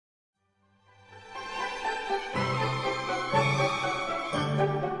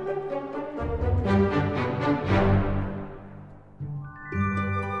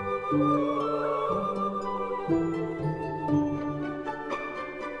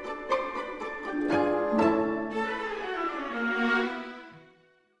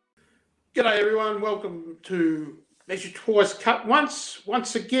G'day everyone, welcome to Measure Twice, Cut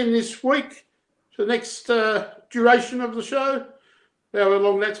Once again this week. For the next duration of the show, however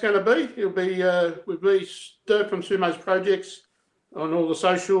long that's going to be, it'll be with me, Dirk from Sumo's projects on all the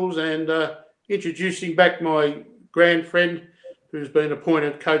socials, and introducing back my grand friend who's been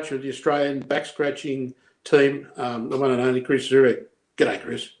appointed coach of the Australian back scratching team, the one and only Chris Zurek. G'day,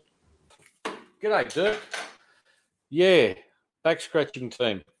 Chris. G'day, Dirk. Yeah, back scratching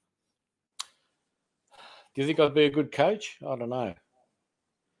team. Do you think I'd be a good coach? I don't know.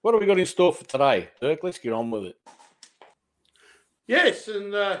 What have we got in store for today, Dirk? Let's get on with it. Yes,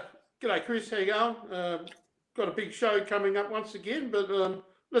 and g'day, Chris. How you going? Got a big show coming up once again, but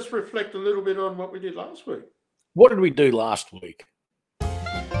let's reflect a little bit on what we did last week. What did we do last week?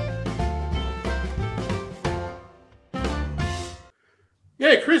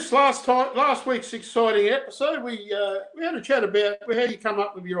 Yeah, Chris, last week's exciting episode, we had a chat about how you come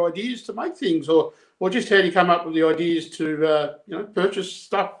up with your ideas to make things, or just how you come up with the ideas to purchase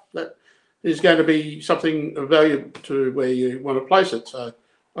stuff that is going to be something of value to where you want to place it. So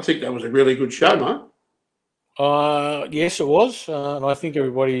I think that was a really good show, mate. Yes, it was. And I think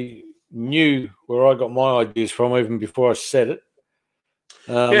everybody knew where I got my ideas from even before I said it.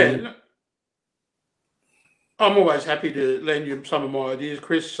 Yeah. I'm always happy to lend you some of my ideas,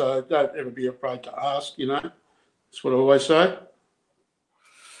 Chris, so don't ever be afraid to ask, That's what I always say.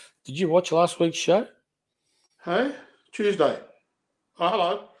 Did you watch last week's show? Hey, Tuesday. Oh,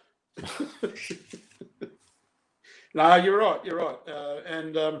 hello. No, you're right.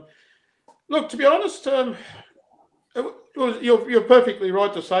 Look, to be honest, you're perfectly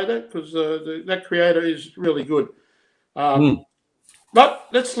right to say that, because that creator is really good. But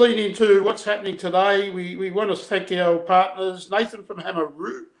let's lean into what's happening today. We want to thank our partners, Nathan from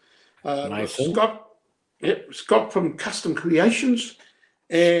Hammeroo, Scott from Custom Creations,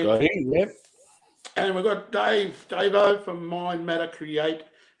 and we've got Davo from Mind Matter Create,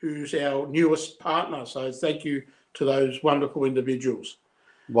 who's our newest partner. So thank you to those wonderful individuals.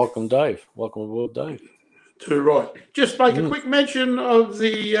 Welcome, Dave. Welcome aboard, Dave. Too right. Just make a quick mention of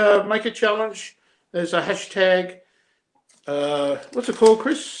the Maker Challenge. There's a hashtag. What's it called,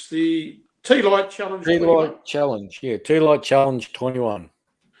 Chris? The Tea Light Challenge. Tea Light Challenge, yeah. Tea Light Challenge 21.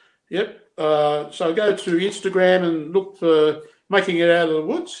 Yep. So go to Instagram and look for Making It Out of the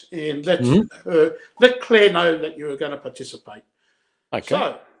Woods, and let Claire know that you are going to participate. Okay.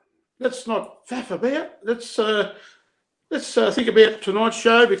 So let's not faff about. Let's think about tonight's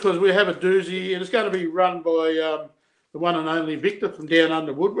show, because we have a doozy, and it's going to be run by the one and only Victor from Down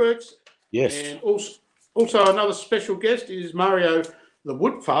Under Woodworks. Yes. And also another special guest is Mario the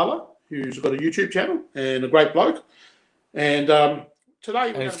Woodfather, who's got a YouTube channel and a great bloke. And today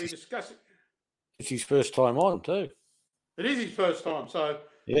we're going to be discussing... It's his first time on too. It is his first time, so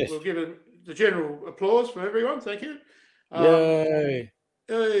yes. We'll give him the general applause from everyone. Thank you. Yay.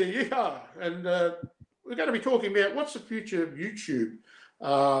 Yeah. And we're going to be talking about what's the future of YouTube.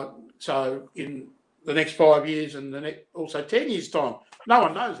 So in the next 5 years and also 10 years' time. No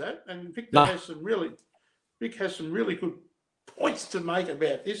one knows that. And Victor has some really good points to make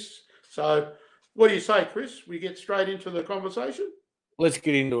about this. So what do you say, Chris? We get straight into the conversation? Let's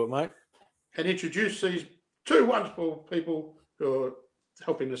get into it, mate. And introduce these two wonderful people who are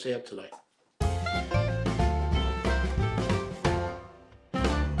helping us out today.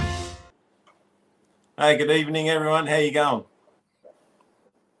 Hey, good evening, everyone. How you going?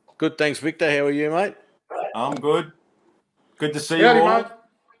 Good, thanks, Victor. How are you, mate? I'm good. Good to see Howdy, you all. Mate.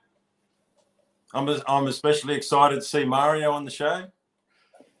 I'm especially excited to see Mario on the show.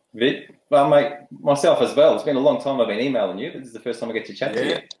 Well, mate, myself as well. It's been a long time I've been emailing you, but this is the first time I get to chat to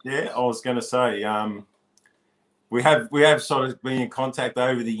you. Yeah, I was going to say, we have sort of been in contact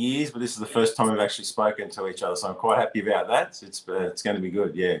over the years, but this is the first time we've actually spoken to each other, so I'm quite happy about that. It's going to be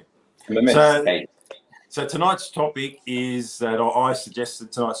good, yeah. So tonight's topic is that I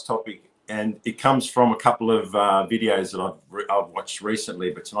suggested tonight's topic, and it comes from a couple of videos that I've watched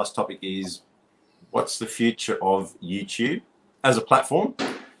recently, but tonight's topic is what's the future of YouTube as a platform?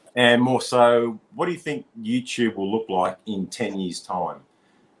 And more so, what do you think YouTube will look like in 10 years' time?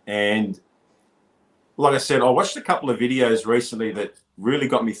 And like I said, I watched a couple of videos recently that really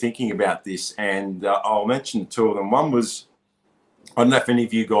got me thinking about this, and I'll mention two of them. One was, I don't know if any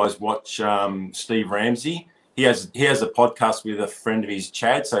of you guys watch Steve Ramsey. He has a podcast with a friend of his,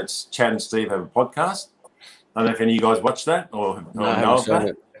 Chad. So it's Chad and Steve have a podcast. I don't know if any of you guys watch that or know of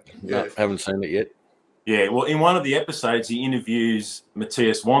that. No, haven't seen it yet. Yeah, well, in one of the episodes, he interviews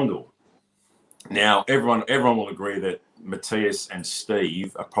Matthias Wandel. Now, everyone will agree that Matthias and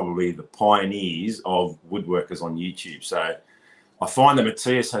Steve are probably the pioneers of woodworkers on YouTube. So I find that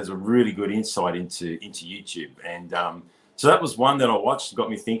Matthias has a really good insight into YouTube, and so that was one that I watched, got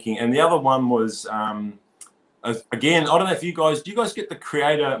me thinking. And the other one was again, I don't know if do you guys get the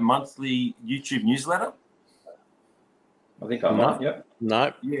Creator Monthly YouTube newsletter? I think I might. Yep.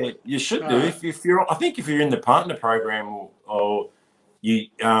 No. Yeah, you should do. If you're, I think if you're in the partner program or you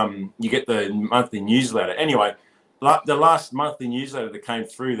get the monthly newsletter. Anyway, the last monthly newsletter that came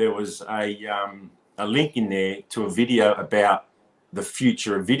through, there was a link in there to a video about the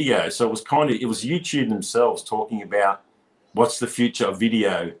future of video. So it was YouTube themselves talking about what's the future of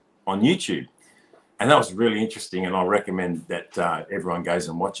video on YouTube. And that was really interesting, and I recommend that everyone goes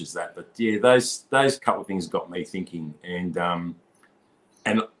and watches that. But yeah, those couple of things got me thinking, and I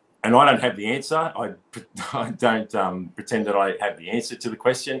don't have the answer. I don't pretend that I have the answer to the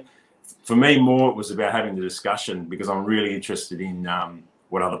question. For me, more it was about having the discussion, because I'm really interested in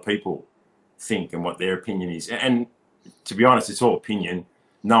what other people think and what their opinion is. And to be honest, it's all opinion.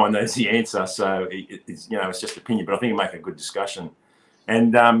 No one knows the answer, so it's it's just opinion. But I think it make a good discussion.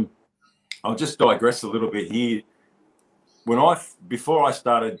 And I'll just digress a little bit here. Before I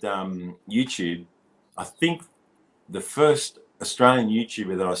started YouTube, I think the first Australian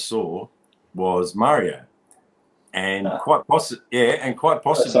YouTuber that I saw was Mario, and quite possibly,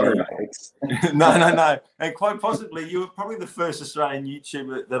 Sorry, no, and quite possibly you were probably the first Australian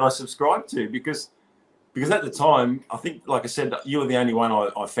YouTuber that I subscribed to, because at the time, I think, like I said, you were the only one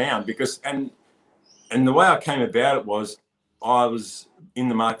I found, and the way I came about it was I was in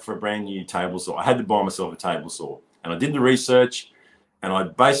the market for a brand new table saw. I had to buy myself a table saw, and I did the research, and I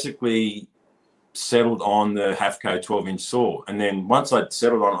basically settled on the Hafco 12-inch saw. And then once I'd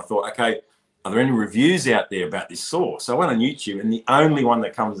settled on it, I thought, okay, are there any reviews out there about this saw? So I went on YouTube, and the only one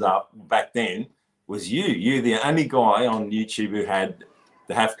that comes up back then was you. You're the only guy on YouTube who had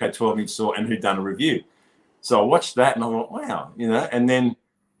the Hafco 12-inch saw and who'd done a review. So I watched that, and I thought, wow, and then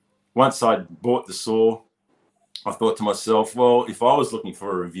once I bought the saw, I thought to myself, well, if I was looking for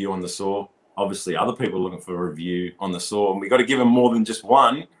a review on the saw, obviously other people are looking for a review on the saw, and we got to give them more than just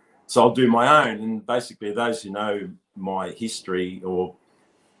one. So I'll do my own. And basically, those who know my history or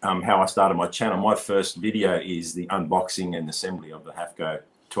how I started my channel, my first video is the unboxing and assembly of the Hafco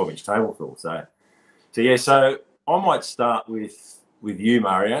 12-inch table saw. So I might start with you,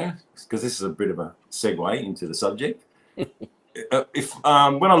 Mario, because this is a bit of a segue into the subject. When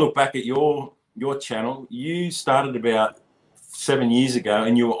I look back at your channel, you started about 7 years ago,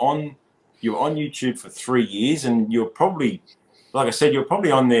 and you were on YouTube for 3 years, and you're probably, like I said, you're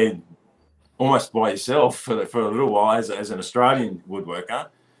probably on there almost by yourself for a little while as an Australian woodworker.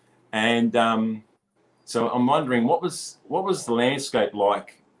 And so I'm wondering, what was the landscape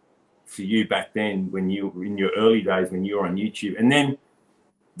like for you back then, when you in your early days when you were on YouTube, and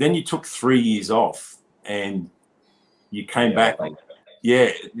then you took 3 years off, and you came back.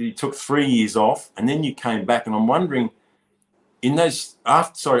 Yeah, you took 3 years off, and then you came back, and I'm wondering,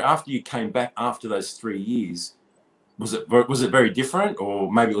 after you came back after those 3 years, was it very different,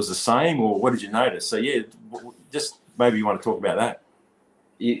 or maybe it was the same, or what did you notice? So yeah, just maybe you want to talk about that.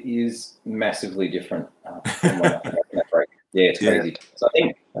 It is massively different from when I came back from that break. Yeah, it's crazy. So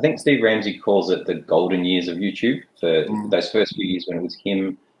I think Steve Ramsey calls it the golden years of YouTube. For those first few years when it was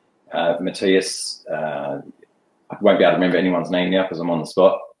him, Matthias. I won't be able to remember anyone's name now because I'm on the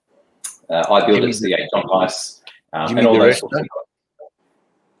spot. I built it, the John Heiss, and all those sorts of guys.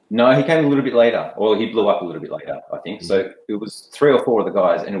 No, he came a little bit later, or he blew up a little bit later, I think. So it was 3 or 4 of the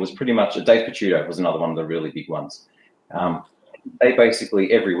guys, and it was pretty much Dave Picciuto was another one of the really big ones. They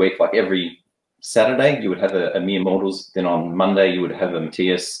basically every week, like every Saturday, you would have a Mere Mortals. Then on Monday, you would have a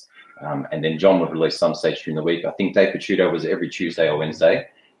Matthias, and then John would release some stage during the week. I think Dave Picciuto was every Tuesday or Wednesday.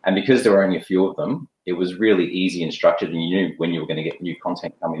 And because there were only a few of them, it was really easy and structured, and you knew when you were going to get new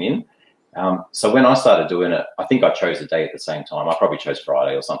content coming in. So when I started doing it, I think I chose a day at the same time. I probably chose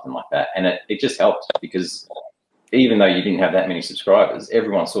Friday or something like that. And it just helped, because even though you didn't have that many subscribers,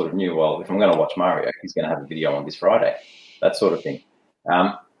 everyone sort of knew, well, if I'm going to watch Mario, he's going to have a video on this Friday, that sort of thing.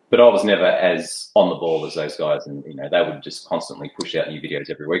 But I was never as on the ball as those guys. And, they would just constantly push out new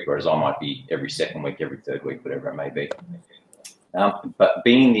videos every week, whereas I might be every second week, every third week, whatever it may be. But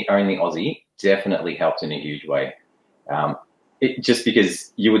being the only Aussie definitely helped in a huge way. Just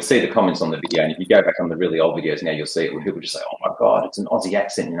because you would see the comments on the video, and if you go back on the really old videos now, you'll see it where people just say, "Oh my God, it's an Aussie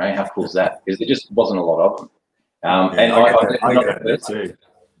accent!" How cool is that? Because there just wasn't a lot of them. And I get that too.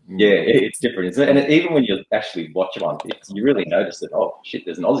 Yeah, it's different, isn't it? And even when you actually watch one, you really notice that, oh shit,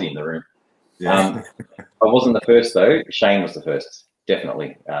 there's an Aussie in the room. Yeah. I wasn't the first though. Shane was the first,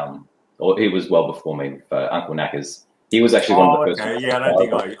 definitely. Or he was well before me with Uncle Knackers. He was actually one of the first. Yeah, I don't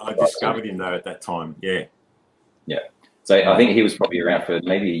think I discovered him though at that time. Yeah. Yeah. So I think he was probably around for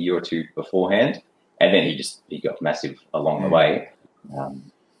maybe a year or two beforehand, and then he got massive along the way.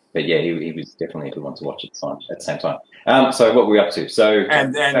 But yeah, he was definitely a good one to watch at the same time. So what were we up to? So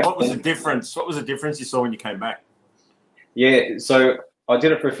and what was the difference? What was the difference you saw when you came back? Yeah, so I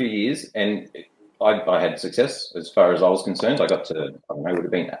did it for a few years, and I had success as far as I was concerned. I got to, I don't know, would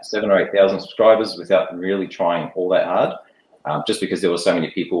have been 7,000 or 8,000 subscribers without really trying all that hard, just because there were so many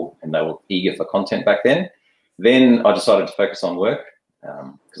people and they were eager for content back then. Then I decided to focus on work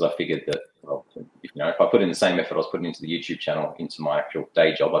because I figured that, well, if I put in the same effort I was putting into the YouTube channel into my actual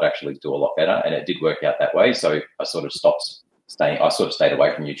day job, I'd actually do a lot better, and it did work out that way. So I sort of stayed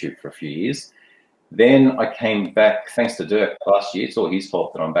away from YouTube for a few years. Then I came back, thanks to Dirk last year. It's all his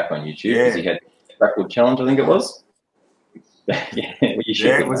fault that I'm back on YouTube because he had the Scrapwood Challenge, I think it was.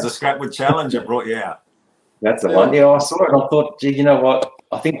 It was the Scrapwood Challenge that brought you out. That's the one. Yeah, I saw it and I thought, gee, you know what?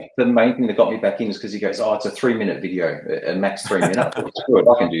 I think the main thing that got me back in is because he goes, oh, it's a 3-minute video, a max 3 minutes. It's good.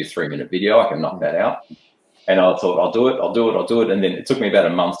 I can do a 3-minute video. I can knock that out. And I thought, I'll do it. And then it took me about a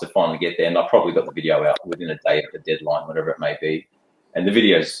month to finally get there. And I probably got the video out within a day of the deadline, whatever it may be. And the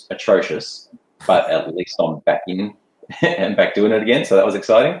video's atrocious, but at least I'm back in and back doing it again. So that was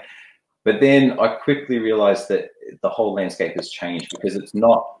exciting. But then I quickly realized that the whole landscape has changed because it's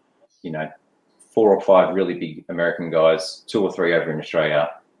not, 4 or 5 really big American guys, 2 or 3 over in Australia,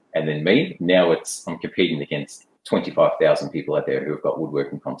 and then me. Now I'm competing against 25,000 people out there who have got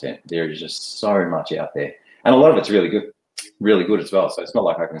woodworking content. There is just so much out there. And a lot of it's really good as well. So it's not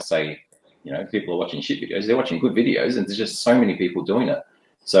like I can say, people are watching shit videos. They're watching good videos, and there's just so many people doing it.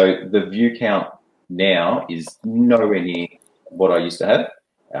 So the view count now is nowhere near what I used to have.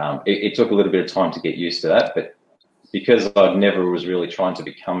 It took a little bit of time to get used to that, but because I never was really trying to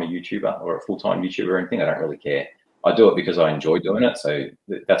become a YouTuber or a full-time YouTuber or anything, I don't really care. I do it because I enjoy doing it. So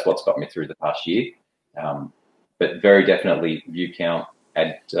that's what's got me through the past year. But very definitely view count,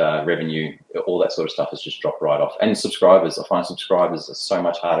 ad revenue, all that sort of stuff has just dropped right off. And subscribers, I find subscribers are so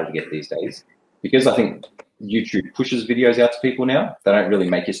much harder to get these days because I think YouTube pushes videos out to people now. They don't really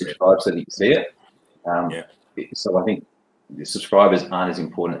make you subscribe so that you can see it. So I think the subscribers aren't as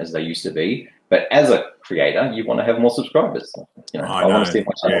important as they used to be. But as a creator, you want to have more subscribers. I want to see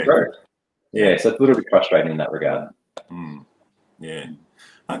my channel grow. Yeah, so it's a little bit frustrating in that regard. Yeah.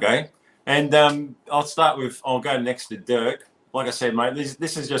 Okay. And I'll go next to Dirk. Like I said, mate,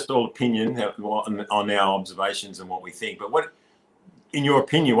 this is just all opinion on our observations and what we think. But in your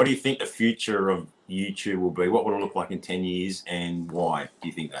opinion, what do you think the future of YouTube will be? What will it look like in 10 years and why do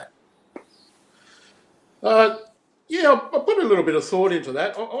you think that? Yeah, I put a little bit of thought into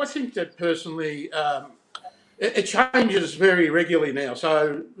that. I think that personally, it changes very regularly now.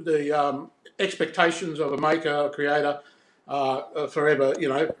 So the expectations of a maker, a creator, forever,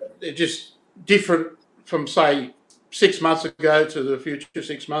 they're just different from, say, 6 months ago to the future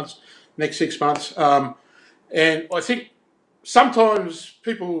 6 months, next 6 months. And I think sometimes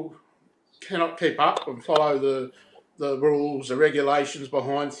people cannot keep up and follow the rules, the regulations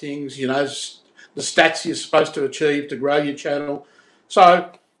behind things, the stats you're supposed to achieve to grow your channel. So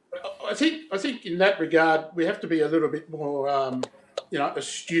I think in that regard, we have to be a little bit more,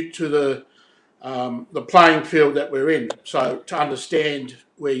 astute to the playing field that we're in. So to understand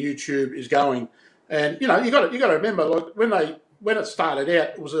where YouTube is going, and you got to remember, like when it started out,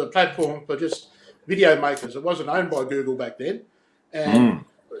 it was a platform for just video makers. It wasn't owned by Google back then, and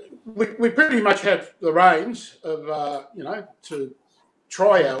we pretty much have the reins of to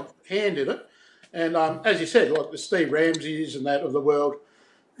try our hand in it. And as you said, like the Steve Ramseys and that of the world,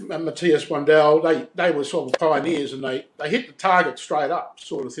 and Matthias Wandel, they were sort of pioneers, and they hit the target straight up,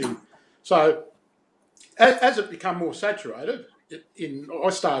 sort of thing. So as it become more saturated, I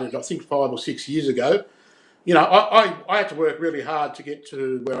started, I think, 5 or 6 years ago. I had to work really hard to get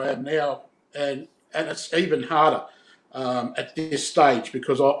to where I am now, and it's even harder at this stage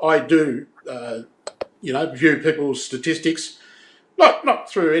because I do, view people's statistics. Not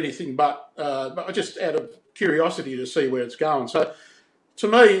through anything, but just out of curiosity to see where it's going. So, to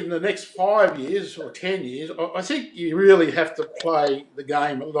me, in the next 5 years or 10 years, I think you really have to play the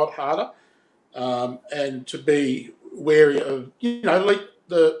game a lot harder and to be wary of, like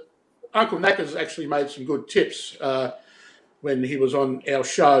the Uncle Knackers actually made some good tips when he was on our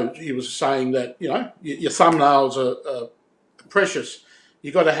show. He was saying that, your thumbnails are precious.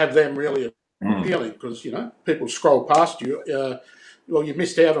 You got to have them really appealing because, people scroll past you. Well, you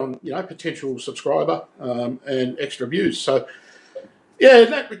missed out on, potential subscriber and extra views. So, yeah,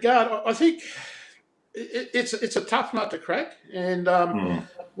 in that regard, I think it's a tough nut to crack, and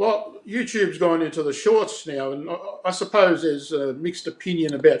well, YouTube's gone into the shorts now, and I suppose there's a mixed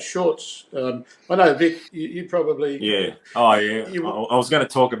opinion about shorts. I know Vic, you probably Yeah. Oh, yeah. I was going to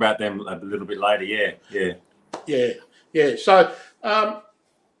talk about them a little bit later. yeah. So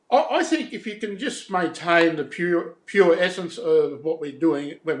I think if you can just maintain the pure essence of what we're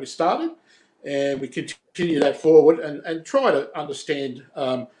doing when we started, and we continue that forward, and try to understand,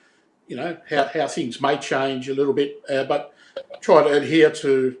 how things may change a little bit, but try to adhere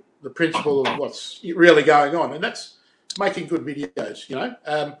to the principle of what's really going on, and that's making good videos.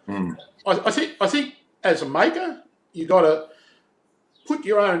 I think as a maker, you got to put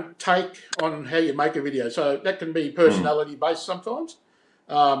your own take on how you make a video. So that can be personality based sometimes.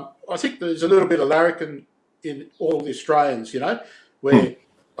 I think there's a little bit of larrikin in all the Australians, where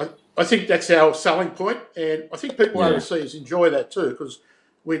I think that's our selling point, and I think people overseas enjoy that too, because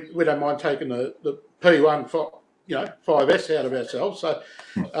we don't mind taking the P1 5S out of ourselves. So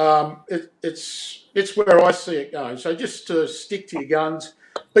it's where I see it going. So just to stick to your guns,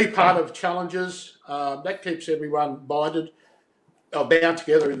 be part of challenges. That keeps everyone bound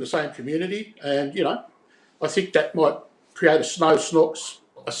together in the same community, and I think that might create a slow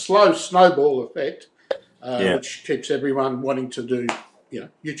snowball effect, which keeps everyone wanting to do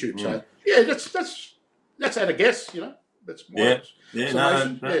YouTube. So that's at a guess. That's my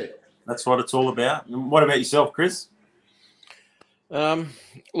summation. That's what it's all about. And what about yourself, Chris?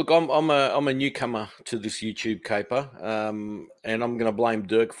 Look, I'm a newcomer to this YouTube caper, and I'm going to blame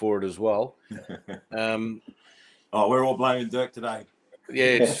Dirk for it as well. We're all blaming Dirk today.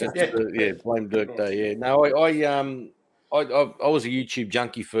 Yeah, blame Dirk Day. Yeah, no, I was a YouTube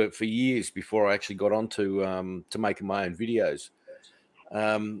junkie for years before I actually got onto to making my own videos.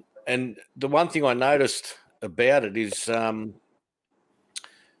 And the one thing I noticed about it is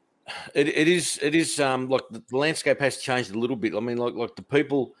it is like the landscape has changed a little bit. I mean, like the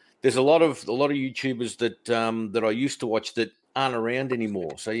people, there's a lot of YouTubers that I used to watch that aren't around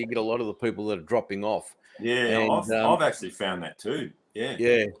anymore. So you get a lot of the people that are dropping off. Yeah, and, I've actually found that too.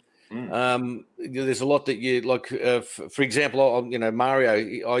 Yeah. There's a lot that you like. For example,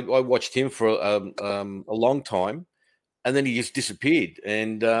 Mario. I watched him for a long time, and then he just disappeared.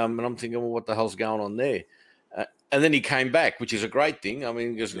 And I'm thinking, well, what the hell's going on there? And then he came back, which is a great thing. I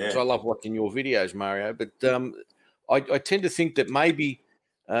mean, because I love watching your videos, Mario. But I tend to think that maybe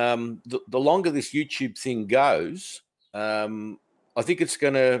the longer this YouTube thing goes, I think it's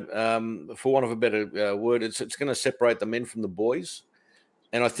going to, for want of a better word, it's going to separate the men from the boys.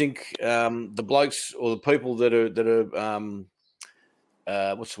 And I think the blokes or the people that are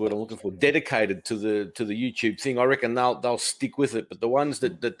what's the word I'm looking for? Dedicated to the YouTube thing. I reckon they'll stick with it. But the ones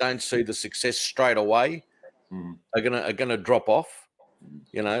that don't see the success straight away are gonna drop off.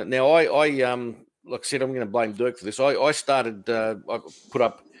 Now I like I said, I'm going to blame Dirk for this. I started. I put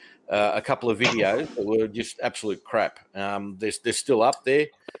up a couple of videos that were just absolute crap. They're still up there.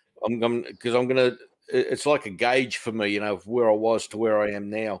 Because I'm going to. It's like a gauge for me, of where I was to where I am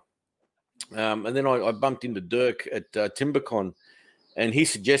now. And then I bumped into Dirk at TimberCon, and he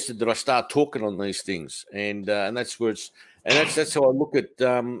suggested that I start talking on these things, and that's where that's how I look at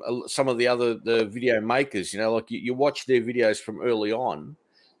some of the video makers. Like you watch their videos from early on,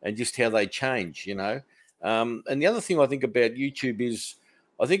 and just how they change. And the other thing I think about YouTube is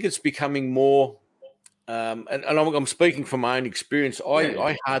I think it's becoming more. And I'm speaking from my own experience.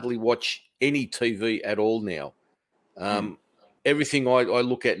 I hardly watch any TV at all now. Everything I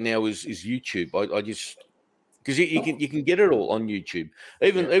look at now is YouTube. I just because you can get it all on YouTube.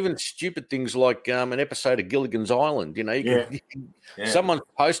 Even stupid things like an episode of Gilligan's Island. Someone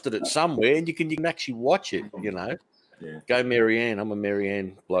posted it somewhere, and you can actually watch it. Go Marianne. I'm a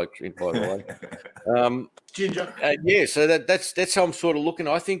Marianne bloke, by the way. Ginger. So that's how I'm sort of looking.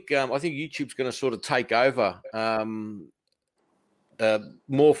 I think YouTube's going to sort of take over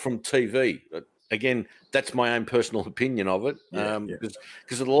more from TV. Again, that's my own personal opinion of it. Because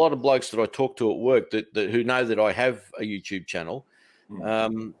there's a lot of blokes that I talk to at work that who know that I have a YouTube channel,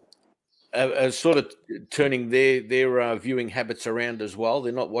 are sort of turning their viewing habits around as well.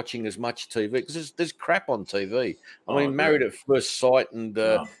 They're not watching as much TV because there's crap on TV. I mean, Married at First Sight and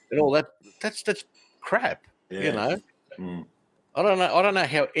all that. That's crap. I don't know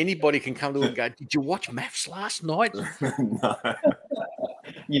how anybody can come to it and go, did you watch Maths last night? No.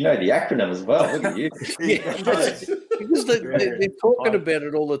 You know the acronym as well. Look at you. Because they're talking about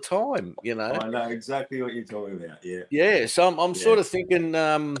it all the time. I know exactly what you're talking about. So I'm sort of thinking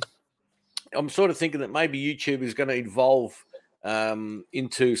that maybe YouTube is going to evolve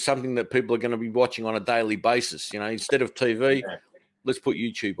into something that people are going to be watching on a daily basis. Instead of TV, let's put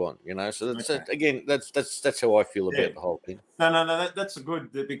YouTube on. You know, so that's Okay. again, that's how I feel about the whole thing. No, that's a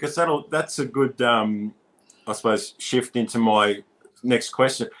good, because that's a good, I suppose, shift into my next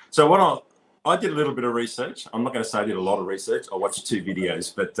question. So what I did a little bit of research. I'm not going to say I did a lot of research. I watched 2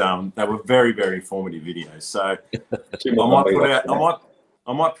 videos, but they were very, very informative videos. So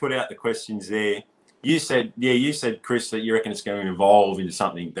I might put out the questions there. You said, Chris, that you reckon it's going to evolve into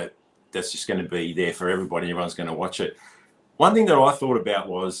something that's just going to be there for everybody. Everyone's going to watch it. One thing that I thought about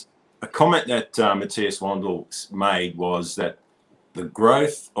was a comment that Matthias Wandel made, was that the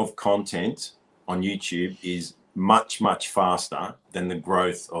growth of content on YouTube is much, much faster than the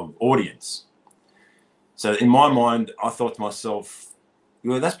growth of audience. So in my mind, I thought to myself,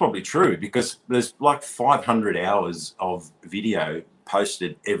 well, that's probably true, because there's like 500 hours of video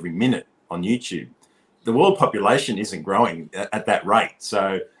posted every minute on YouTube. The world population isn't growing at that rate.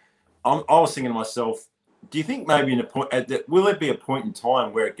 So I was thinking to myself, do you think maybe will there be a point in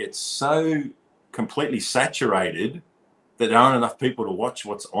time where it gets so completely saturated that there aren't enough people to watch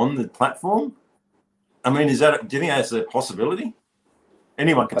what's on the platform? I mean, do you think that's a possibility?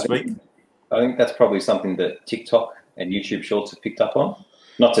 Anyone can speak. I think that's probably something that TikTok and YouTube Shorts have picked up on.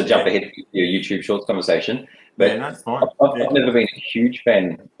 Not to jump ahead to your YouTube Shorts conversation, but that's fine. I've never been a huge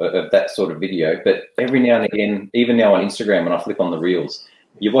fan of that sort of video. But every now and again, even now on Instagram, when I flip on the reels,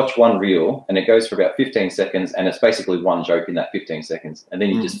 you watch one reel and it goes for about 15 seconds, and it's basically one joke in that 15 seconds. And then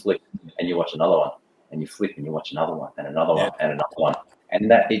you just flip and you watch another one, and you flip and you watch another one, and another one, and another one. And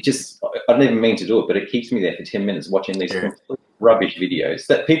that, it just, I don't even mean to do it, but it keeps me there for 10 minutes watching these complete rubbish videos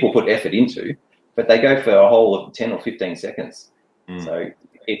that people put effort into, but they go for a whole of 10 or 15 seconds. So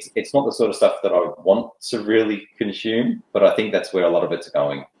it's not the sort of stuff that I want to really consume, but I think that's where a lot of it's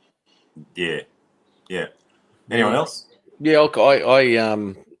going. Yeah. Anyone else? Yeah,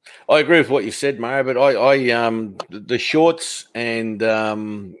 I agree with what you said, Mario. But the shorts and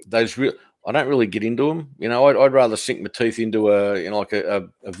those real, I don't really get into them. You know, I'd rather sink my teeth into a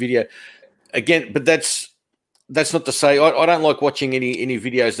video. Again, but that's not to say I don't like watching any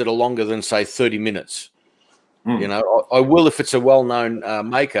videos that are longer than, say, 30 minutes. You know, I will if it's a well-known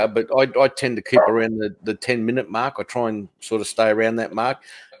maker, but I tend to keep around the 10-minute mark. I try and sort of stay around that mark,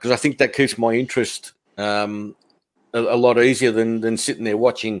 because I think that keeps my interest a lot easier than sitting there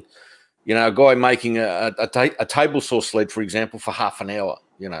watching, you know, a guy making a table saw sled, for example, for half an hour.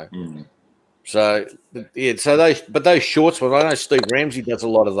 You know, so yeah. So those shorts ones, I know Steve Ramsey does a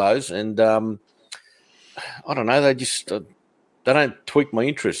lot of those, and I don't know, they just they don't tweak my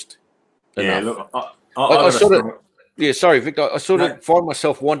interest enough. Look, I sort of, sorry, Victor. I sort of find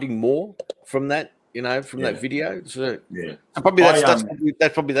myself wanting more from that, you know, from that video. So probably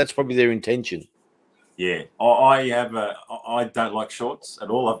that's probably their intention. Yeah, I don't like shorts at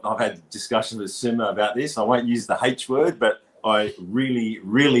all. I've had discussions with Sima about this. I won't use the H word, but I really,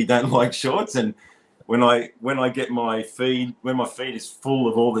 really don't like shorts. And when I get my feed, when my feed is full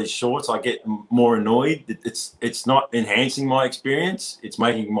of all these shorts, I get more annoyed. It's not enhancing my experience. It's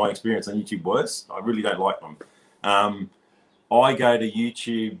making my experience on YouTube worse. I really don't like them. I go to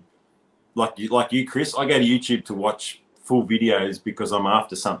YouTube, like you, Chris. I go to YouTube to watch full videos because I'm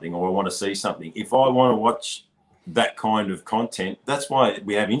after something or I want to see something. If I want to watch that kind of content, that's why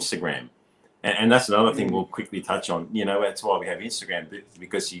we have Instagram. And that's another thing we'll quickly touch on. You know, that's why we have Instagram,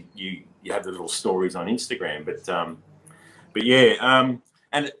 because you have the little stories on Instagram. But yeah,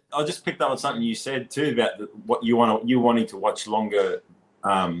 and I just picked up on something you said too about what you wanting to watch longer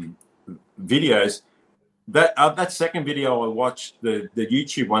videos. That second video I watched, the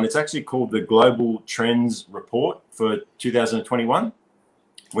YouTube one, it's actually called the Global Trends Report for 2021,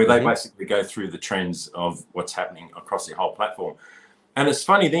 where they basically go through the trends of what's happening across the whole platform. And it's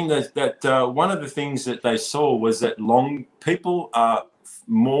funny thing that one of the things that they saw was that people are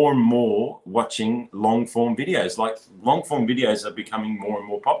more and more watching long form videos. Like long form videos are becoming more and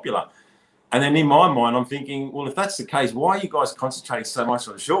more popular. And then in my mind, I'm thinking, well, if that's the case, why are you guys concentrating so much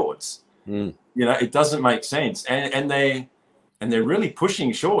on shorts? You know, it doesn't make sense. And they're really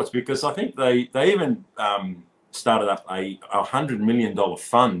pushing shorts, because I think they even started up a $100 million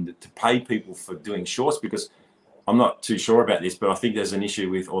fund to pay people for doing shorts, because I'm not too sure about this, but I think there's an issue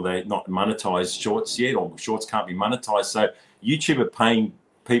with, or they're not monetized shorts yet, or shorts can't be monetized. So YouTube are paying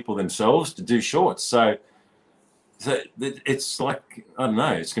people themselves to do shorts. So it's like, I don't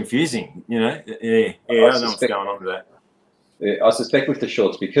know, it's confusing, you know? Yeah, I don't know what's going on with that. I suspect with the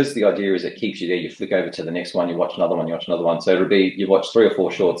shorts, because the idea is it keeps you there, you flick over to the next one, you watch another one, you watch another one. So it'll be, you watch 3 or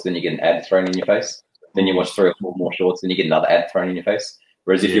 4 shorts, then you get an ad thrown in your face. Then you watch 3 or 4 more shorts, then you get another ad thrown in your face.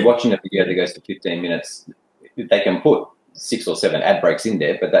 Whereas if you're watching a video that goes to 15 minutes, they can put 6 or 7 ad breaks in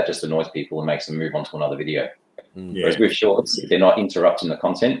there, but that just annoys people and makes them move on to another video. Whereas with shorts, they're not interrupting the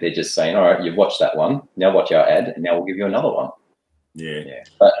content. They're just saying, all right, you've watched that one. Now watch our ad, and now we'll give you another one. Yeah.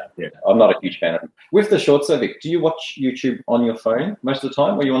 But I'm not a huge fan of it. With the shorts, though, Vic, do you watch YouTube on your phone most of the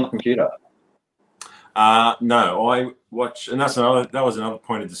time, or are you on the computer? No, I watch, and that was another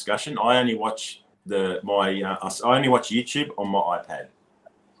point of discussion. I only watch I only watch YouTube on my iPad.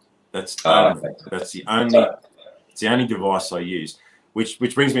 That's the only device I use. Which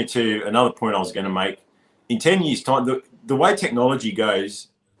brings me to another point I was going to make. In 10 years' time, the way technology goes,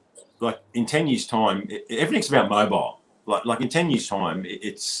 like in 10 years' time, everything's about mobile. Like in 10 years' time,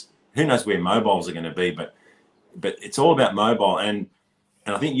 it's who knows where mobiles are going to be, but it's all about mobile. And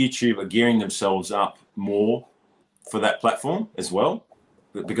I think YouTube are gearing themselves up more for that platform as well,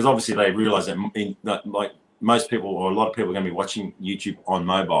 because obviously they realise that like most people or a lot of people are going to be watching YouTube on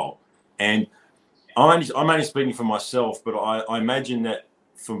mobile. And I'm only speaking for myself, but I imagine that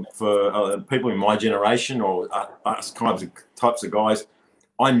for people in my generation or us types of guys,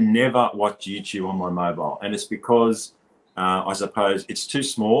 I never watch YouTube on my mobile, and it's because I suppose it's too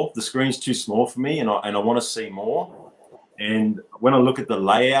small. The screen's too small for me, and I want to see more. And when I look at the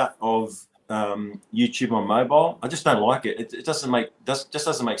layout of YouTube on mobile, I just don't like it. It doesn't make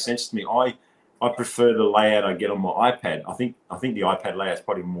sense to me. I prefer the layout I get on my iPad. I think the iPad layout is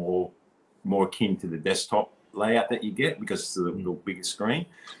probably more akin to the desktop layout that you get because it's the bigger screen.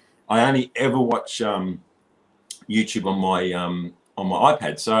 I only ever watch YouTube on my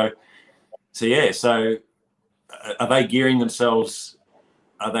iPad. So are they gearing themselves?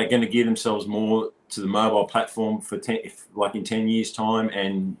 Are they going to gear themselves more to the mobile platform for in 10 years' time?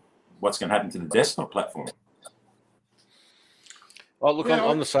 And what's going to happen to the desktop platform? Oh, look,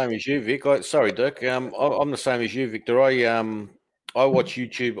 I'm the same as you, Vic. Sorry, Dirk. I'm the same as you, Victor. I watch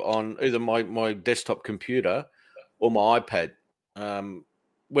YouTube on either my desktop computer or my iPad.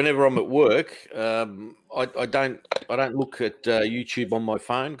 Whenever I'm at work, I don't look at YouTube on my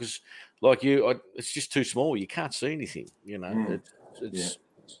phone because, like you, it's just too small. You can't see anything. You know,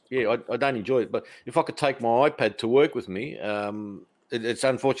 I don't enjoy it. But if I could take my iPad to work with me, it's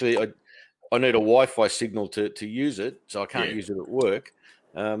unfortunately I need a Wi-Fi signal to use it, so I can't use it at work.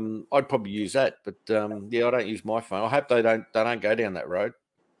 I'd probably use that, but I don't use my phone. I hope they don't go down that road.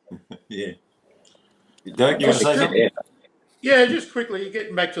 Yeah. Dirk, you want to say something? Yeah, just quickly,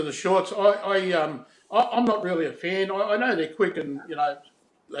 getting back to the shorts. I'm not really a fan. I know they're quick and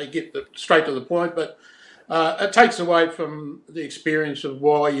they get straight to the point, but it takes away from the experience of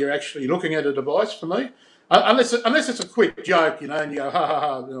why you're actually looking at a device. For me, unless it's a quick joke, and you go ha ha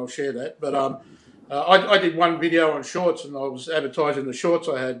ha, then I'll share that. But I did one video on shorts, and I was advertising the shorts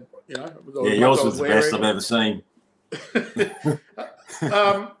I had. Yours was the best I've ever seen.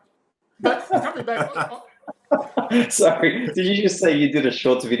 But coming back. Sorry, did you just say you did a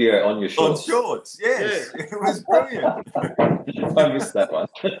shorts video on your shorts? On shorts, yes. Yeah. It was brilliant. I missed that one.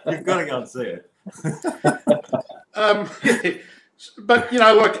 You've got to go and see it. But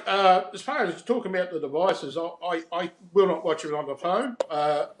as far as talking about the devices, I will not watch it on the phone.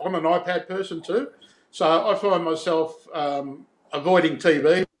 I'm an iPad person too, so I find myself avoiding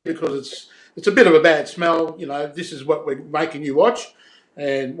TV because it's a bit of a bad smell. This is what we're making you watch.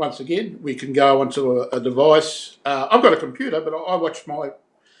 And once again, we can go onto a device. I've got a computer, but I watch my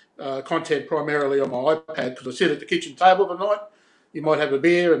content primarily on my iPad because I sit at the kitchen table of the night. You might have a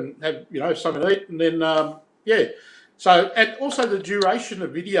beer and have something to eat, and then So, and also the duration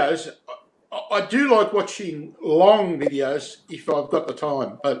of videos. I do like watching long videos if I've got the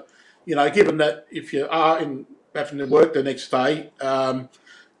time, but given that if you are having to work the next day,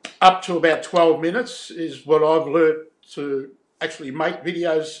 up to about 12 minutes is what I've learned to actually make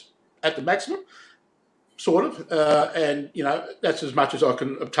videos at the maximum, sort of, and that's as much as I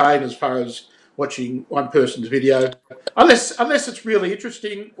can obtain as far as watching one person's video, unless it's really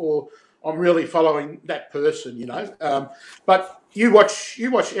interesting or I'm really following that person, But you watch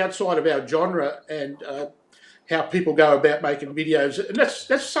outside of our genre and how people go about making videos, and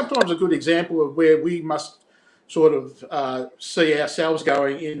that's sometimes a good example of where we must sort of see ourselves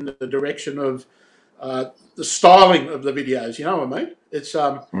going in the direction of the styling of the videos. You know what I mean? It's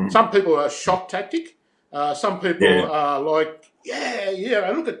some people are shock tactic. Some people are like,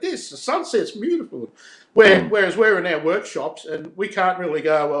 look at this, the sunset's beautiful. Whereas we're in our workshops and we can't really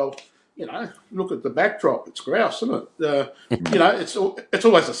go, well, look at the backdrop, it's grouse, isn't it? It's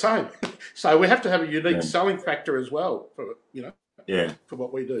always the same. So we have to have a unique selling factor as well for for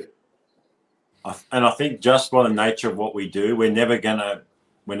what we do. And I think just by the nature of what we do, we're never gonna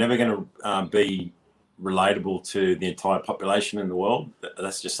be relatable to the entire population in the world.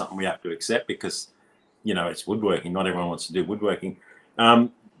 That's just something we have to accept because it's woodworking. Not everyone wants to do woodworking.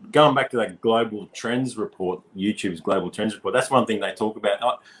 going back to that global trends report, YouTube's global trends report, that's one thing they talk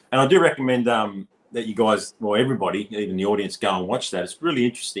about. And I do recommend that you guys, well, everybody, even the audience, go and watch that. It's really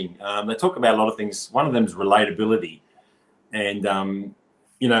interesting. They talk about a lot of things. One of them is relatability. And,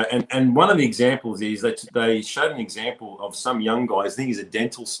 you know, and one of the examples is that they showed an example of some young guy. I think he's a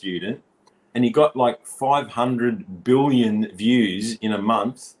dental student, and he got like 500 billion views in a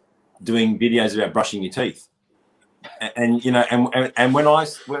month doing videos about brushing your teeth. And you know, and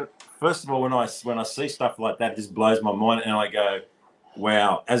first of all, when I see stuff like that, it just blows my mind, and I go,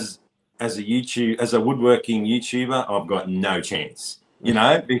 wow, as a woodworking YouTuber, I've got no chance, you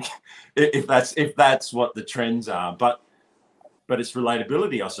know, if that's what the trends are. But it's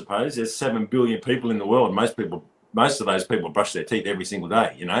relatability, I suppose. There's 7 billion people in the world. Most of those people brush their teeth every single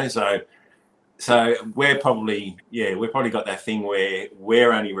day, you know. So we're probably got that thing where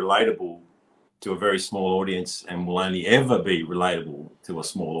we're only relatable to a very small audience, and will only ever be relatable to a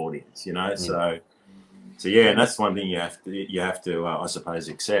small audience, you know. So yeah, and that's one thing you have to I suppose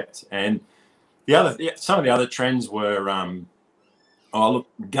accept. And some of the other trends were look,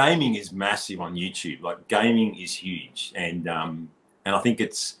 gaming is massive on YouTube. Like, gaming is huge, and I think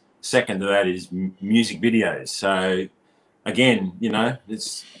it's second to that is music videos. So again, you know,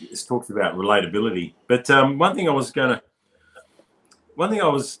 it's talks about relatability. But the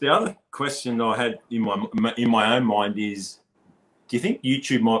other question I had in my own mind is, do you think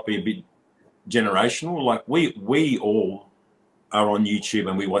YouTube might be a bit generational? Like, we all are on YouTube,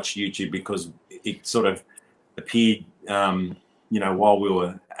 and we watch YouTube because it sort of appeared, you know, while we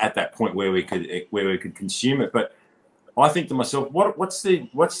were at that point where we could consume it. But I think to myself, what's the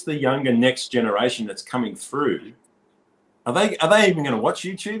younger next generation that's coming through? Are they even going to watch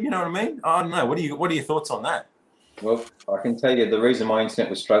YouTube? You know what I mean? I don't know. What are your thoughts on that? Well, I can tell you the reason my internet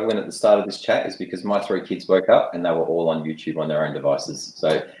was struggling at the start of this chat is because my 3 kids woke up and they were all on YouTube on their own devices.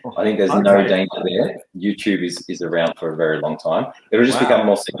 So I think there's no danger there. YouTube is around for a very long time. It'll just become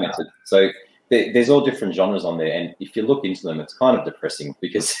more segmented. So there's all different genres on there. And if you look into them, it's kind of depressing,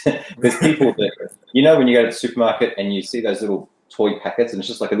 because there's people that, you know, when you go to the supermarket and you see those little toy packets, and it's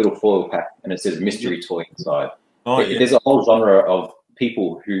just like a little foil pack and it says mystery toy inside. There's a whole genre of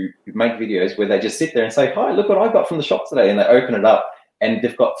people who make videos where they just sit there and say, hi, look what I got from the shop today. And they open it up and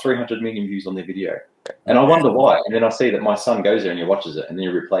they've got 300 million views on their video. And I wonder why. And then I see that my son goes there and he watches it, and then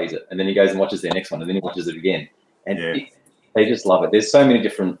he replays it. And then he goes and watches their next one, and then he watches it again. And they just love it. There's so many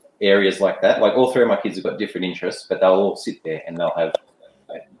different areas like that. Like, all 3 of my kids have got different interests, but they'll all sit there and they'll have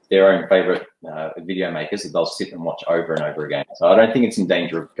their own favorite video makers that they'll sit and watch over and over again. So I don't think it's in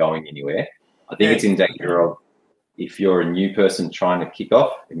danger of going anywhere. I think it's in danger of, if you're a new person trying to kick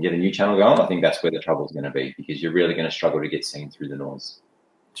off and get a new channel going, I think that's where the trouble is going to be, because you're really going to struggle to get seen through the noise.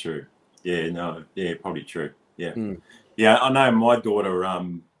 True. Yeah, no, yeah, probably true. Yeah. Yeah, I know my daughter,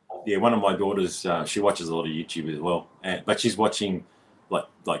 one of my daughters, she watches a lot of YouTube as well, but she's watching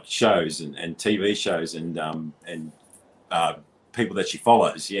like shows and TV shows and people that she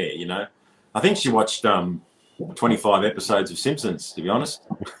follows. Yeah, you know, I think she watched 25 episodes of Simpsons, to be honest.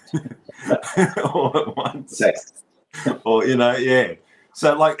 All at once. Or, you know, yeah.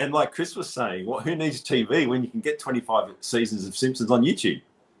 So like Chris was saying, who needs TV when you can get 25 seasons of Simpsons on YouTube?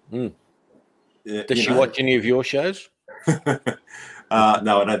 Does she watch any of your shows? No, I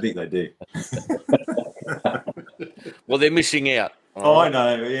don't think they do. Well, they're missing out. I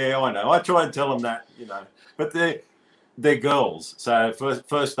know. Yeah, I know. I try and tell them that, you know, but they're girls. So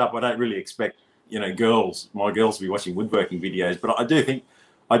first up, I don't really expect, you know, my girls to be watching woodworking videos, but I do think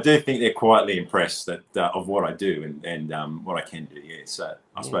they're quietly impressed of what I do and what I can do. Yeah, so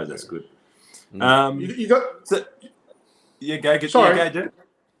I suppose that's good. You got. Go. Sorry. Go, dude.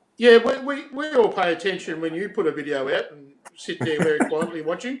 Yeah, we all pay attention when you put a video out and sit there very quietly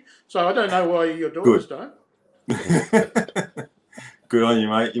watching. So I don't know why your daughters don't. Good on you,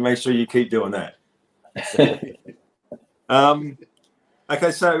 mate. You make sure you keep doing that.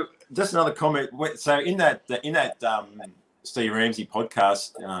 Okay, so just another comment. So in that Steve Ramsey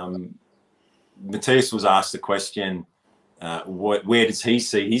podcast, Matthias was asked the question, where does he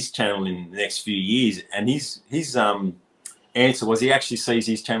see his channel in the next few years? And his answer was he actually sees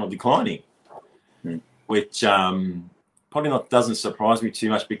his channel declining, which probably doesn't surprise me too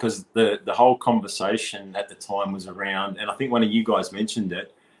much, because the whole conversation at the time was around, and I think one of you guys mentioned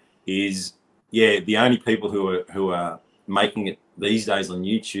it, is the only people who are making it these days on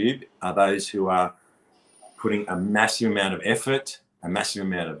YouTube are those who are putting a massive amount of effort, a massive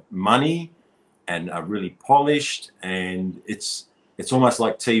amount of money, and are really polished, and it's almost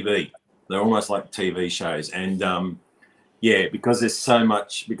like TV. They're almost like TV shows, and because there's so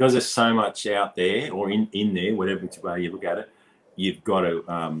much out there, or in there, whatever way you look at it, you've got to,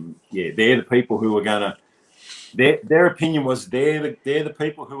 they're the people who are going to. Their opinion was they're the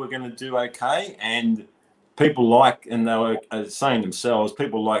people who are going to do okay, and people like, and they were saying themselves,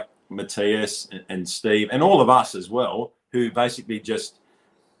 people like Matthias and Steve and all of us as well, who basically just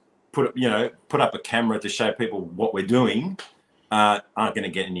put up a camera to show people what we're doing, aren't going to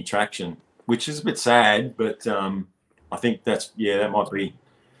get any traction, which is a bit sad, but I think that might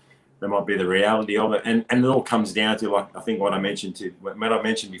be the reality of it, and it all comes down to, like, I think what I mentioned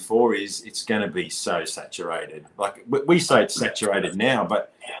before is it's going to be so saturated. Like we say it's saturated now,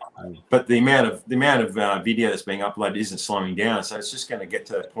 but the amount of video that's being uploaded isn't slowing down, so it's just going to get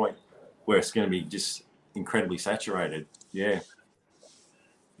to that point where it's going to be just incredibly saturated. Yeah.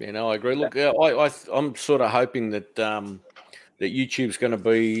 Yeah, no, I agree. Look, I'm sort of hoping that that YouTube's going to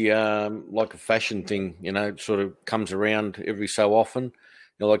be like a fashion thing, sort of comes around every so often.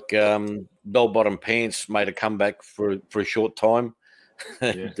 Like bell-bottom pants made a comeback for a short time.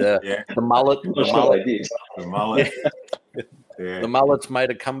 And, the mullet, The mullet. The mullet's made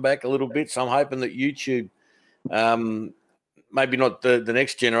a comeback a little bit. So I'm hoping that YouTube, maybe not the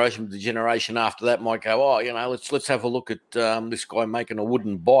next generation, but the generation after that might go, let's have a look at this guy making a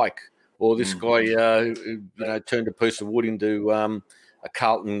wooden bike, or this guy turned a piece of wood into a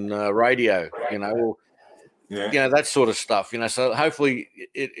Carlton radio, or that sort of stuff. So hopefully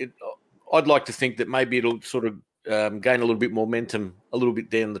I'd like to think that maybe it'll sort of gain a little bit more momentum a little bit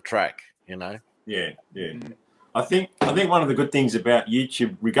down the track. Yeah. I think one of the good things about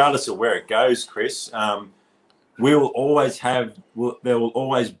YouTube, regardless of where it goes, Chris, there will always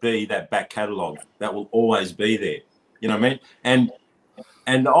be that back catalogue that will always be there. You know what I mean?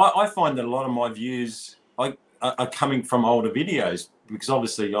 And I find that a lot of my views are coming from older videos, because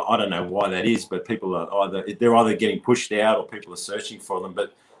obviously I don't know why that is, but people are either getting pushed out or people are searching for them.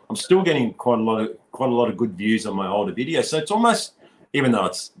 But I'm still getting quite a lot of good views on my older videos. So it's almost, even though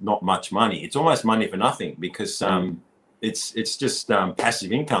it's not much money, it's almost money for nothing, because it's just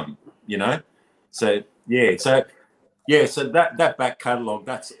passive income, So so that back catalogue,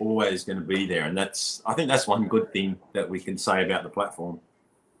 that's always going to be there, and I think that's one good thing that we can say about the platform.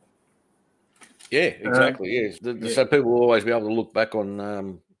 Yeah, exactly. So people will always be able to look back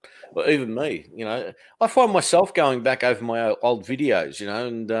on. Well, even me, I find myself going back over my old videos,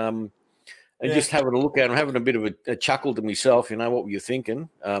 and just having a look at them, having a bit of a chuckle to myself, what were you thinking?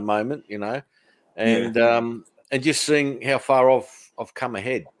 Moment, and just seeing how far I've come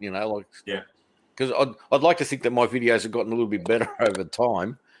ahead, because I'd like to think that my videos have gotten a little bit better over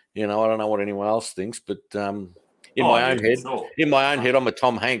time. I don't know what anyone else thinks, but in my own head, I'm a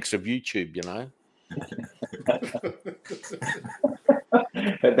Tom Hanks of YouTube.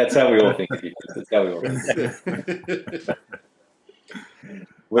 That's how we all think. That's how we all think.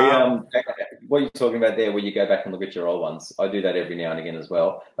 What you're talking about there, where you go back and look at your old ones, I do that every now and again as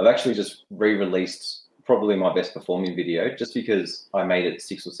well. I've actually just re-released probably my best performing video, just because I made it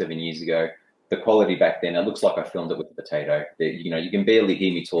 6 or 7 years ago. The quality back then, it looks like I filmed it with a potato. You can barely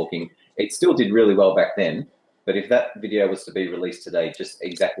hear me talking. It still did really well back then, but if that video was to be released today, just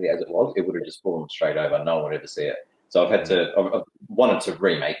exactly as it was, it would have just fallen straight over. No one would ever see it. So I've wanted to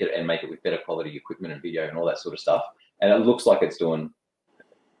remake it and make it with better quality equipment and video and all that sort of stuff. And it looks like it's doing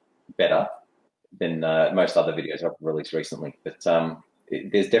better than most other videos I've released recently. But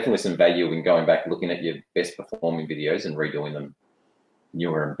there's definitely some value in going back, looking at your best performing videos and redoing them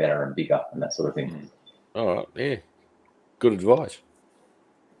newer and better and bigger and that sort of thing. All right, yeah, good advice.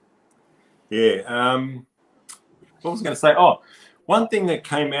 Yeah. What was I going to say? Oh, one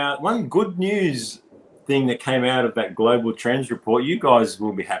good news thing that came out of that Global Trends report, you guys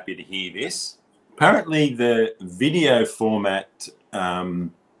will be happy to hear this. Apparently the video format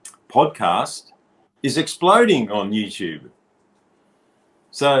podcast is exploding on YouTube.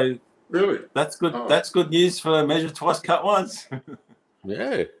 So really, that's good. Oh. That's good news for Measure Twice, Cut Once.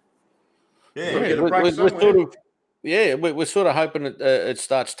 Yeah. We're sort of hoping it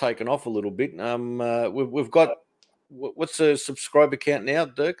starts taking off a little bit. We've got, what's the subscriber count now,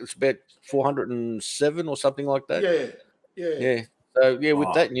 Dirk? It's about 407 or something like that. Yeah. So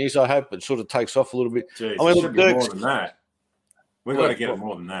with that news, I hope it sort of takes off a little bit. Jeez, I mean, it should be more than that. We've got to get it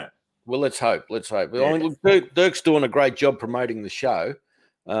more than that. Well, let's hope. Yeah. I mean, look, Dirk's doing a great job promoting the show,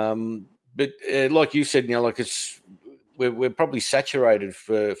 but like you said, we're probably saturated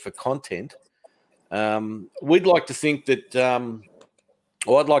for content. We'd like to think that,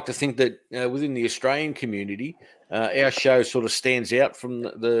 I'd like to think that within the Australian community, our show sort of stands out from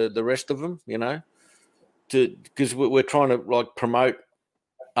the rest of them, because we're trying to promote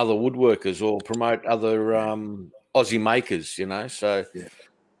other woodworkers or promote other Aussie makers, So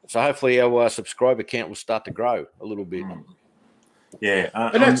hopefully our subscriber count will start to grow a little bit. Yeah.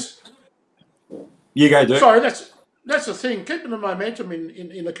 And that's You go, Dirk. sorry, that's the thing, keeping the momentum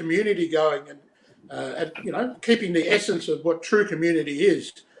in the community going, and you know, keeping the essence of what true community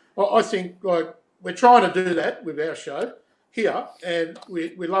is. I think like we're trying to do that with our show here, and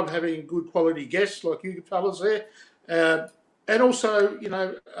we love having good quality guests like you fellas there. And also, you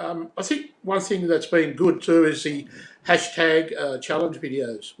know, I think one thing that's been good too is the hashtag challenge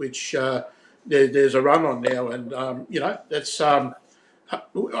videos, which there's a run on now, and you know, that's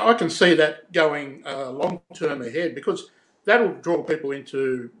I can see that going long term ahead, because that'll draw people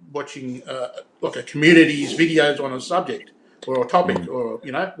into watching like a community's videos on a subject or a topic or,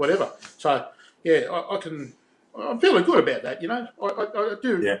 you know, whatever. So yeah, I'm feeling good about that. You know, I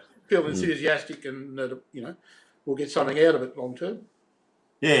do feel enthusiastic, and you know, we'll get something out of it long term.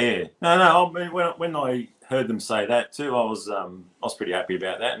 Yeah. No. I mean, when I heard them say that too, I was pretty happy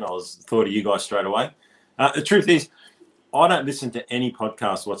about that, and I thought of you guys straight away. The truth is, I don't listen to any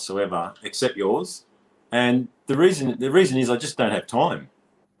podcast whatsoever except yours, and the reason is I just don't have time.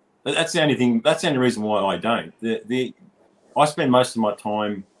 That's the only thing. That's the only reason why I don't. I spend most of my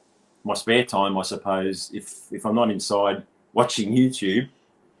time, my spare time, I suppose, if I'm not inside watching YouTube,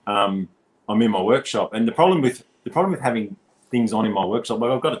 I'm in my workshop. And the problem with having things on in my workshop,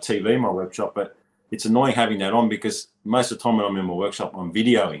 well, I've got a TV in my workshop, but it's annoying having that on because most of the time when I'm in my workshop, I'm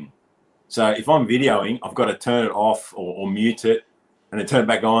videoing. So if I'm videoing, I've got to turn it off or mute it, and then turn it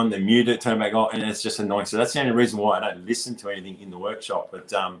back on, then mute it, turn it back on, and it's just annoying. So that's the only reason why I don't listen to anything in the workshop.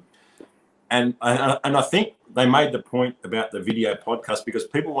 But and I think they made the point about the video podcast because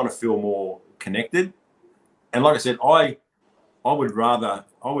people want to feel more connected. And like I said, I would rather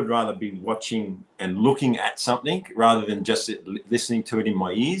be watching and looking at something rather than just listening to it in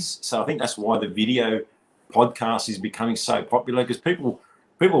my ears. So I think that's why the video podcast is becoming so popular, because people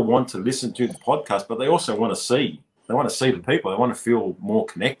want to listen to the podcast, but they also want to see. They want to see the people. They want to feel more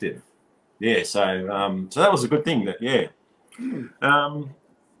connected. Yeah. So so that was a good thing.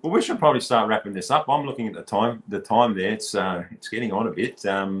 Well, we should probably start wrapping this up. I'm looking at the time. The time there. It's getting on a bit.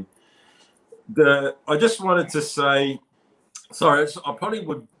 I just wanted to say. Sorry, I probably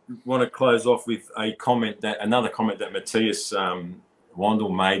would want to close off with another comment that Matthias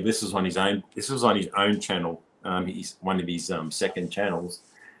Wandel made. This was on his own. This was on his own channel. He's one of his second channels,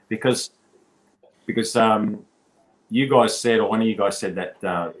 because you guys said, or one of you guys said that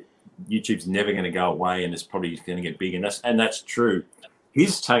YouTube's never going to go away and it's probably going to get big, and that's true.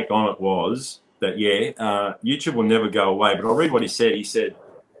 His take on it was that YouTube will never go away. But I'll read what he said. He said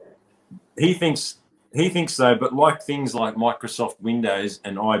he thinks so, but like things like Microsoft Windows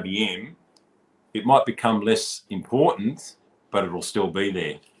and IBM, it might become less important, but it'll still be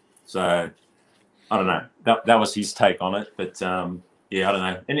there. So I don't know. That was his take on it. But I don't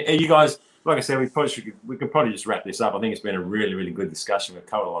know. And you guys, like I said, we could probably just wrap this up. I think it's been a really, really good discussion. We've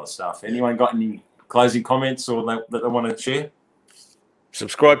covered a lot of stuff. Anyone got any closing comments or that they want to share?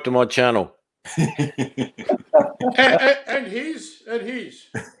 Subscribe to my channel. and his.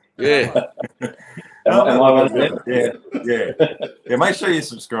 Yeah. Yeah. Make sure you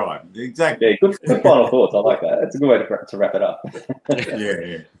subscribe. Exactly. Yeah, good final thoughts. I like that. It's a good way to wrap it up.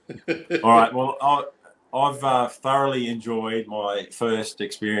 Yeah. All right. Well, I've thoroughly enjoyed my first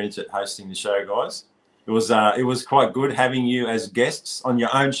experience at hosting the show, guys. It was quite good having you as guests on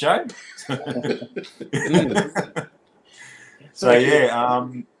your own show. So yeah.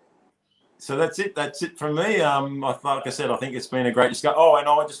 So that's it. That's it from me. Like I said, I think it's been a great discussion. Oh, and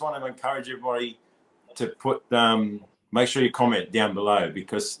I just want to encourage everybody to put, make sure you comment down below,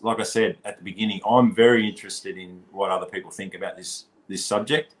 because, like I said at the beginning, I'm very interested in what other people think about this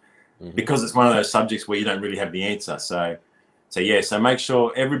subject, because it's one of those subjects where you don't really have the answer. So yeah. So make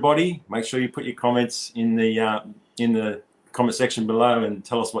sure you put your comments in the comment section below and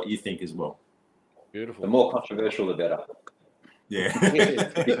tell us what you think as well. Beautiful. The more controversial, the better. Yeah.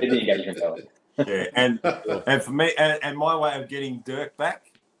 Yeah, and for me, and my way of getting Dirk back,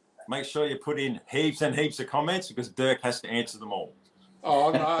 make sure you put in heaps and heaps of comments, because Dirk has to answer them all.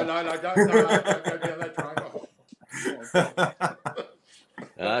 Oh no, don't go down that train.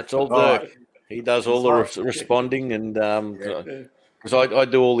 It's all Dirk. He does all the responding, and because I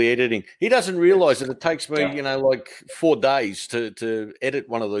do all the editing. He doesn't realise that it takes me, like 4 days to edit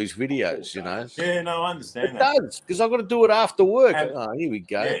one of these videos, Yeah, no, I understand it does, because I've got to do it after work. And, here we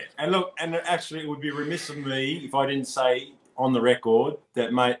go. Yeah, and look, and actually it would be remiss of me if I didn't say on the record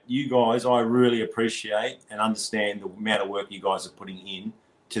that, mate, you guys, I really appreciate and understand the amount of work you guys are putting in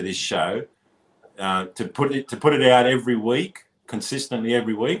to this show. To put it out every week, consistently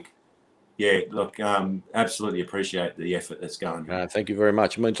every week. Yeah, look, absolutely appreciate the effort that's going on. Thank you very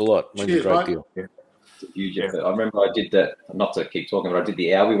much. It means a lot. It means a great deal. Yeah. It's a huge effort. I remember I did that, not to keep talking, but I did the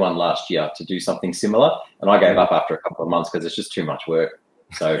Owie one last year to do something similar, and I gave up after a couple of months because it's just too much work.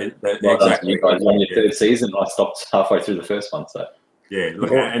 So well done to you guys on your third season. I stopped halfway through the first one. So yeah,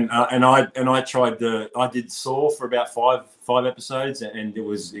 look, and I tried I did Saw for about five episodes, and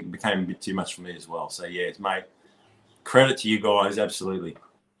it became a bit too much for me as well. So yeah, mate, credit to you guys, absolutely.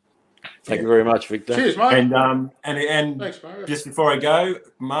 Thank you very much, Victor. Cheers, mate. And thanks, Mario. Just before I go,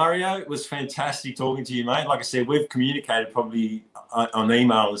 Mario, it was fantastic talking to you, mate. Like I said, we've communicated probably on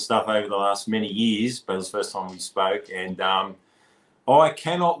email and stuff over the last many years, but it was the first time we spoke. And I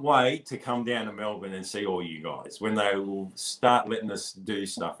cannot wait to come down to Melbourne and see all you guys when they will start letting us do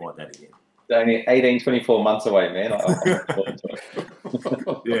stuff like that again. It's only 18, 24 months away, man.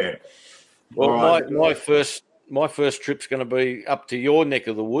 Yeah. Well, right. my first trip's going to be up to your neck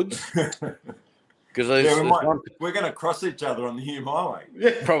of the woods because we're going to cross each other on the Hume Highway.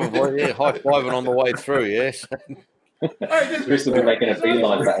 Probably, yeah, high fiving on the way through. Yes. Chris will be making a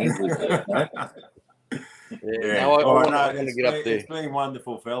beeline for Ainsley. No? Yeah. No, I want to get up there. It's been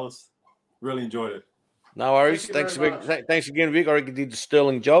wonderful, fellas. Really enjoyed it. No worries. Thanks again, Vic. I reckon you did a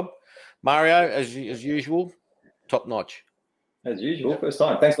sterling job. Mario, as usual, top notch. As usual, first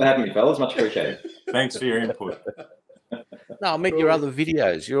time. Thanks for having me, fellas. Much appreciated. Thanks for your input. No, I meant your other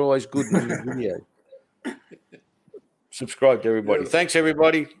videos. You're always good in your video. Subscribe to everybody. Thanks,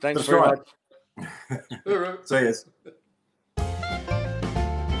 everybody. Thanks very much. All right. See you.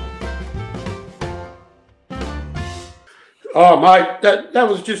 Oh, mate, that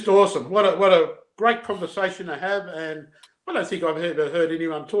was just awesome. What a great conversation to have, and I don't think I've ever heard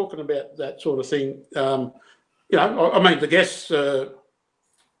anyone talking about that sort of thing. You know, I mean, the guests,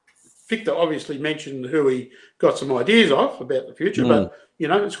 Victor obviously mentioned who he got some ideas of about the future, but, you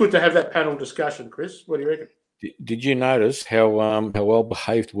know, it's good to have that panel discussion, Chris. What do you reckon? Did you notice how well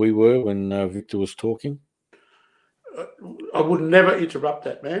behaved we were when Victor was talking? I would never interrupt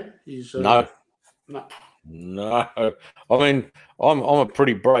that man. He's No. I mean, I'm a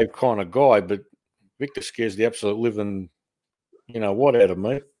pretty brave kind of guy, but Victor scares the absolute living, what out of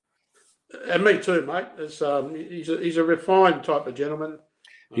me. And me too, mate. It's, he's a refined type of gentleman.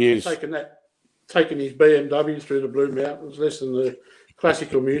 He is. Taking his BMW through the Blue Mountains, listening to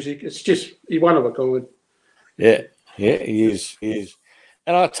classical music. It's just, he's one of a kind. Yeah, he is.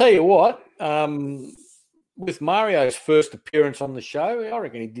 And I'll tell you what, with Mario's first appearance on the show, I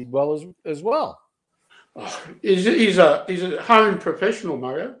reckon he did well as well. Oh, he's a home professional,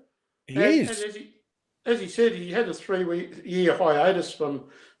 Mario. He is. And as he said, he had a 3-year hiatus from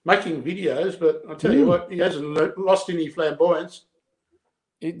making videos, but I tell you what, he hasn't lost any flamboyance.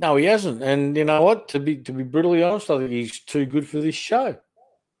 No, he hasn't. And you know what? To be brutally honest, I think he's too good for this show.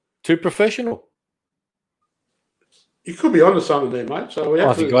 Too professional. You could be onto something there, mate. So we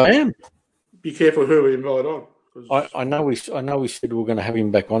have I am. Be careful who we invite on. I know we said we were going to have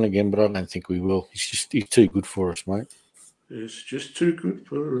him back on again, but I don't think we will. He's too good for us, mate. It's just too good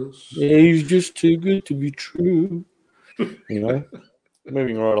for us. Yeah, he's just too good to be true.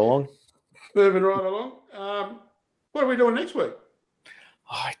 Moving right along. What are we doing next week?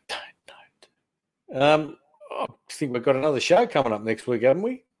 I don't know. I think we've got another show coming up next week, haven't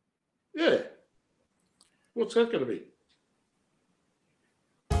we? Yeah. What's that going to be?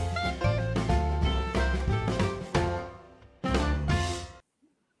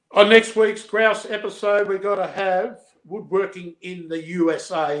 On next week's Grouse episode, we've got to have woodworking in the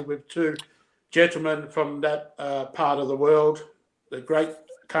USA with two gentlemen from that part of the world, the great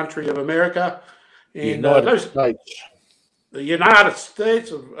country of America. And United States. The United States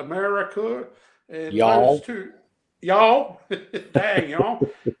of America. And y'all. Those two, y'all. Dang, y'all.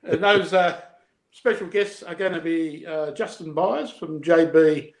 And those special guests are going to be Justin Byers from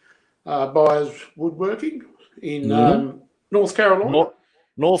JB Byers Woodworking in North Carolina.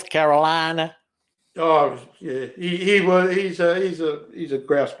 North Carolina. Oh yeah, he's a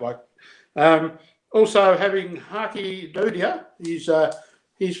grouse bloke. Also having Haki Dodia, he's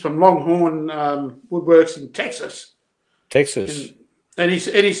from Longhorn Woodworks in Texas. And he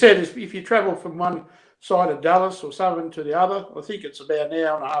said if you travel from one side of Dallas or Southern to the other, I think it's about an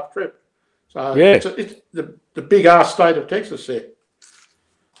hour and a half trip. So yeah, it's the big ass state of Texas there.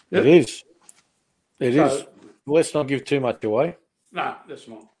 Yep. It is. Let's not give too much away. No, that's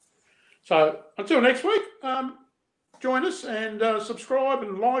not. So until next week, join us and subscribe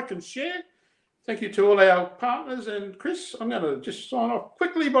and like and share. Thank you to all our partners. And Chris, I'm going to just sign off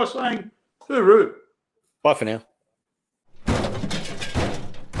quickly by saying hooroo. Bye for now.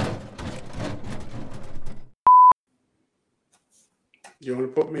 Do you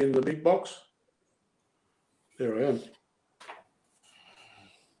want to put me in the big box? There I am.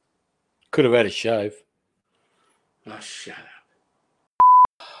 Could have had a shave. Oh, shut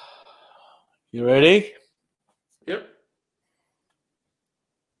up. You ready? Yep.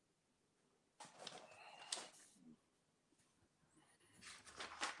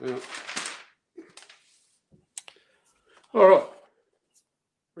 Yeah. All right.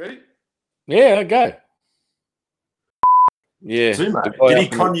 Ready? Yeah, go. Yeah. Zuma, the guy did he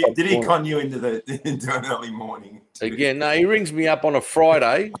up in con the you? top Did he corner. con you into an early morning? Again? No, he rings me up on a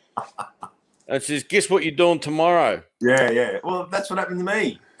Friday and says, "Guess what you're doing tomorrow?" Yeah. Well, that's what happened to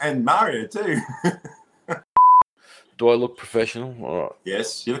me and Mario too. Do I look professional? All right.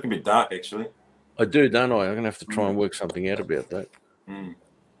 Yes, you're looking a bit dark actually. I do, don't I? I'm gonna have to try and work something out about that. Mm.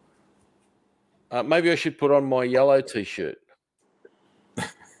 Maybe I should put on my yellow T-shirt.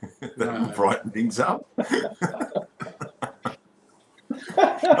 That will brighten things up.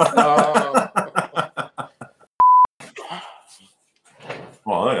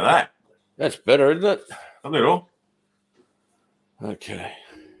 Well, look at that. That's better, isn't it? A little. Okay.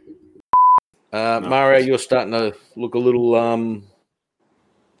 Mario, you're starting to look a little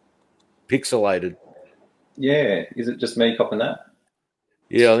pixelated. Yeah, is it just me copping that?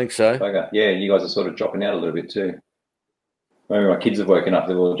 Yeah, I think so. Okay. Yeah, you guys are sort of dropping out a little bit too. Maybe my kids have woken up.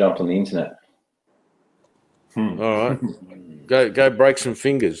 They've all jumped on the internet. All right. Go break some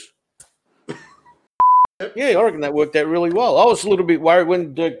fingers. Yeah, I reckon that worked out really well. I was a little bit worried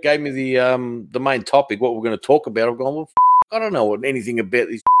when Dirk gave me the main topic, what we're going to talk about. I've gone, well, I don't know anything about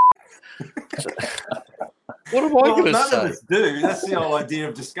this. What am I going to none say? of us do. That's the whole idea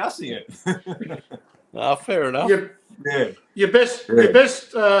of discussing it. Fair enough. Your best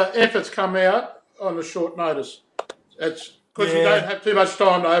efforts come out on a short notice. That's because you don't have too much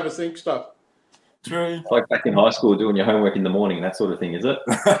time to overthink stuff. True. It's like back in high school doing your homework in the morning, that sort of thing, is it?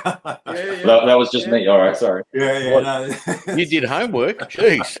 Yeah. That was just me. All right, sorry. Yeah. No. You did homework?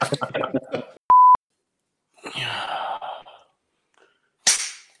 Jeez.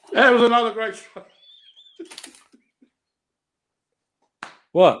 That was another great show.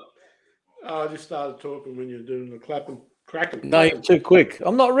 What? I just started talking when you're doing the clapping, cracking. No, you're too quick.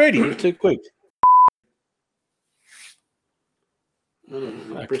 I'm not ready. You're too quick.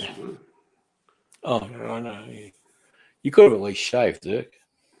 Okay. Oh, no, I know. You could have at least shaved, Dirk.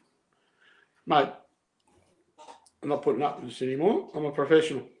 Mate, I'm not putting up with this anymore. I'm a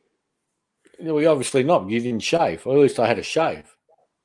professional. Well, obviously not. You didn't shave. Or at least I had a shave.